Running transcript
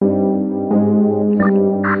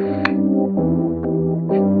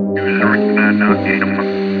I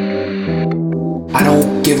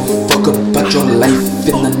don't give a fuck about your life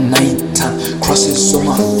in the nighttime. Crosses on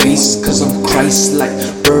my face cause I'm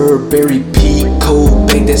Christ-like. Burberry Pico,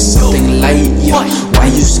 bang, there's something light, yeah. Why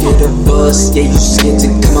you scared of us? Yeah, you scared to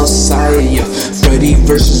come outside, yeah. Freddy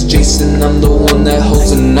versus Jason, I'm the one that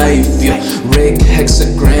holds a knife, yeah. Rig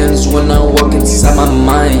hexagrams when I walk inside my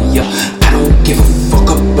mind, yeah. I don't give a fuck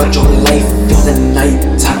about your life in the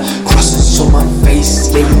nighttime. Crosses on my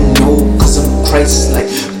face, yeah, you know, cause I'm Christ-like.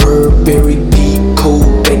 Burberry Pico,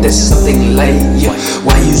 babe, that's something light, yeah.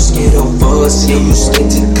 Why you scared of us? Yeah, you scared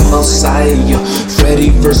to come outside, yeah. Freddy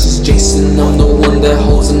versus Jason, I'm the one that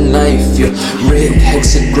holds a knife, yeah. Red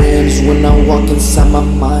hexagrams when I walk inside my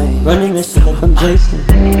mind. Running this shit like I'm Jason.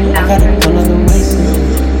 I got a gun like I'm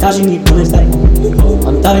racing. Thought you need bullets like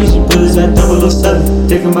I'm dodging bullets at 007.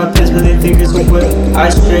 Taking my piss but they think it's a whip.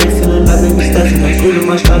 Eyes straight, feeling like baby steps. I'm shooting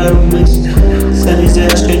my shot, I don't miss. Send his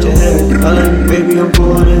ass straight to heaven. I love you, baby, I'm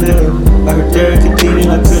going to hell. I heard Derek and Dean,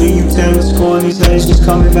 I couldn't you tell what's going these heads. Just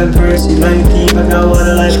call me back Percy, let me keep. I got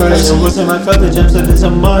water like Percy. So what's in my cup, the gem stuff in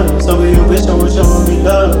some mud. Some of you bitch, I wish showing me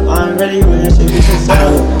love. I ain't ready with that shit, bitch, I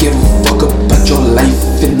don't give a fuck about your life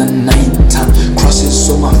in the nighttime. Crosses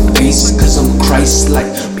on my face cause I'm Christ-like.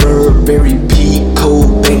 Burberry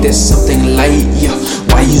Pico, babe, there's something light, yeah.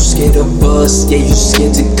 Why you scared of us? Yeah, you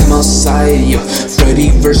scared to come outside, yeah. Freddy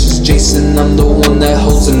versus Jason, I'm the one that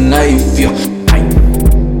holds a knife, yeah.